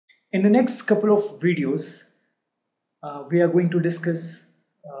In the next couple of videos, we are going to discuss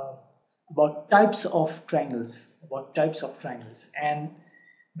about types of triangles, and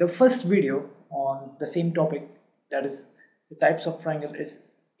the first video on the same topic, that is the types of triangle, is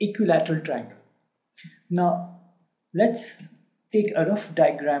equilateral triangle. Now, let's take a rough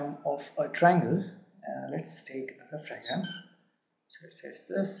diagram of a triangle. Let's take a rough diagram. So it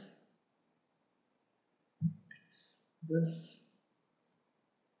says this,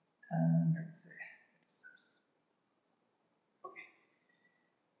 and let's say it's this.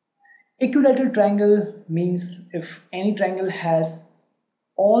 Equilateral triangle means if any triangle has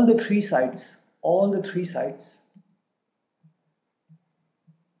all the three sides, all the three sides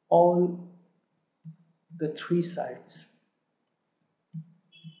of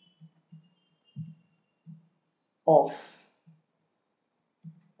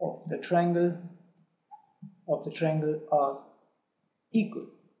the triangle are equal.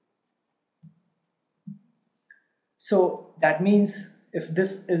 So that means if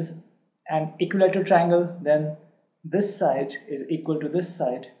this is an equilateral triangle, then this side is equal to this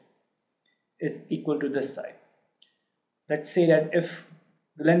side is equal to this side. Let's say that if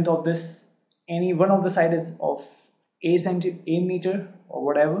the length of this, any one of the side is of a meter or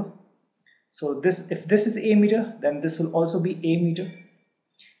whatever, so this, if this is a meter, then this will also be a meter,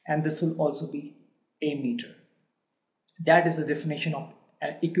 and this will also be a meter. That is the definition of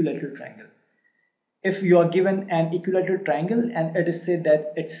an equilateral triangle. If you are given an equilateral triangle and it is said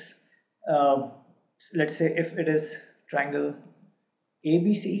that it's let's say if it is triangle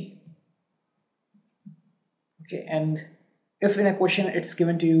ABC, okay, and if in a question it's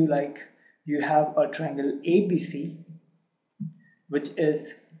given to you like you have a triangle ABC which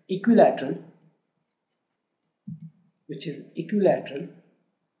is equilateral,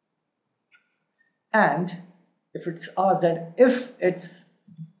 and if it's asked that if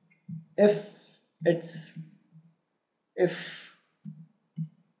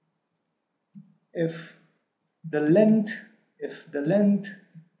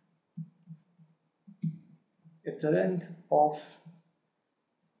the length of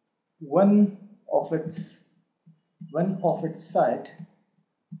one of its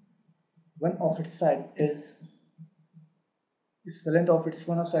side is, if the length of its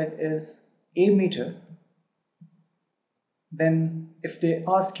one of side is a meter, then if they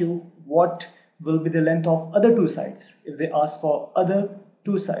ask you what will be the length of other two sides, if they ask for other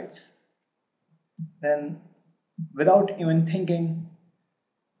two sides, then without even thinking,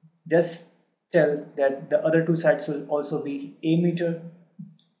 just tell that the other two sides will also be a meter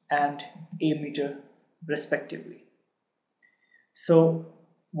and a meter respectively. So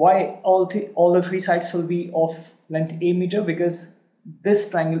why all the three sides will be of length a meter? Because this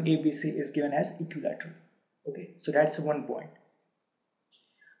triangle ABC is given as equilateral. Okay, so that's one point.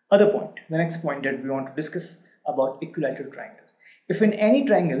 Other point, the next point that we want to discuss about equilateral triangle. If in any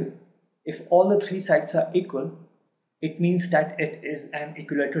triangle, if all the three sides are equal, it means that it is an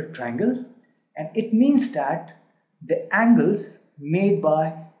equilateral triangle, and it means that the angles made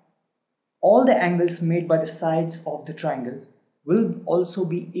by all the angles made by the sides of the triangle will also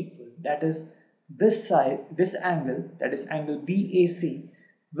be equal. That is, this side, this angle, that is angle BAC,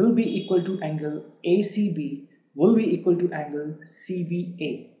 will be equal to angle ACB, will be equal to angle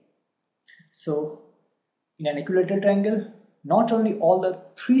CBA. So in an equilateral triangle, not only all the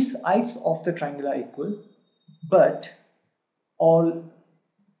three sides of the triangle are equal, but all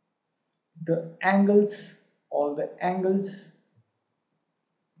the angles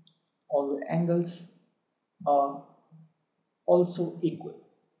are also equal.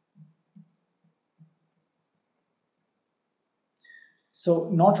 So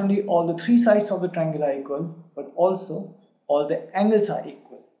not only all the three sides of the triangle are equal, but also all the angles are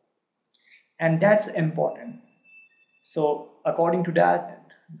equal, and that's important. So according to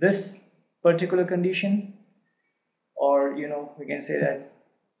that, this particular condition, or we can say that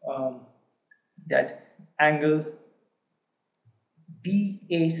that angle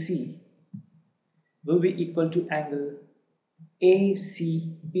BAC will be equal to angle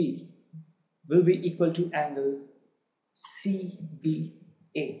ACB will be equal to angle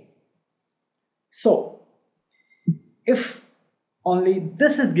CBA. So if only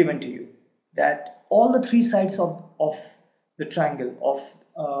this is given to you, that all the three sides of the triangle of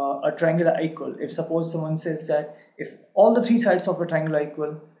a triangle are equal, if suppose someone says that if all the three sides of a triangle are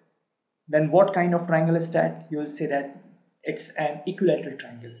equal, then what kind of triangle is that? You will say that it's an equilateral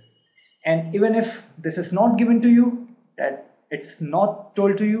triangle. And even if this is not given to you, that it's not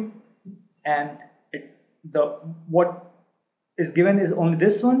told to you, and what is given is only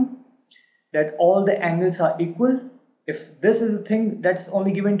this one, that all the angles are equal. if this is the thing that's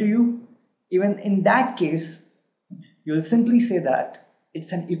only given to you, even in that case, you'll simply say that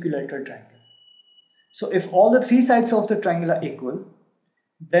it's an equilateral triangle. So if all the three sides of the triangle are equal,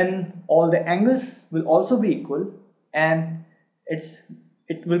 then all the angles will also be equal, and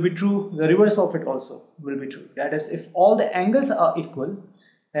it will be true, the reverse of it also will be true. That is, if all the angles are equal,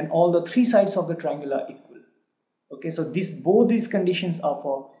 then all the three sides of the triangle are equal. Okay, so both these conditions are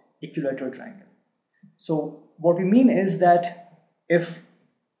for equilateral triangle. So what we mean is that if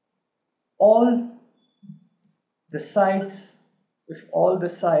all the sides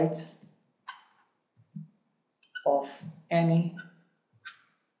of any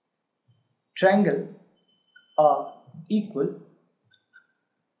triangle are equal,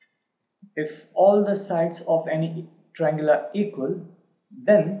 if all the sides of any triangle are equal,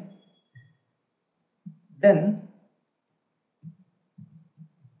 then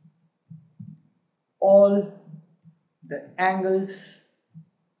all the angles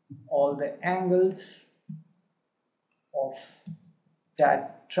of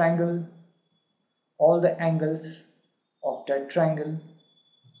that triangle all the angles of that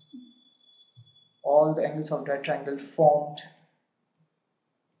triangle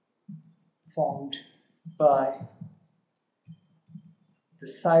formed by the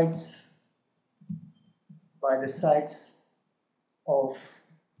sides of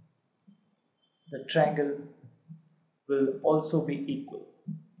the triangle will also be equal.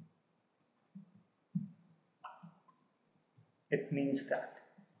 It means that.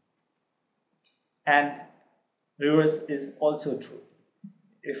 And reverse is also true.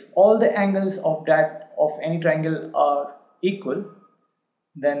 If all the angles of any triangle are equal,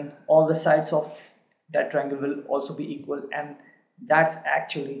 then all the sides of that triangle will also be equal, and that's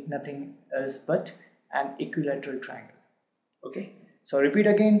actually nothing else but an equilateral triangle. Okay, so repeat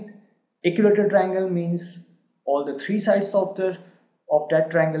again. Equilateral triangle means all the three sides of that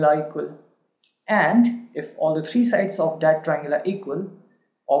triangle are equal, and if all the three sides of that triangle are equal,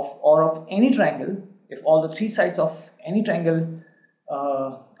 of any triangle, if all the three sides of any triangle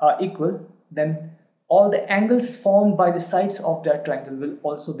are equal, then all the angles formed by the sides of that triangle will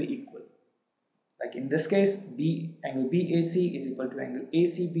also be equal. Like in this case, angle BAC is equal to angle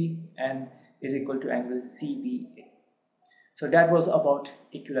ACB and is equal to angle CBA. So that was about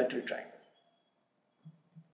equilateral triangle.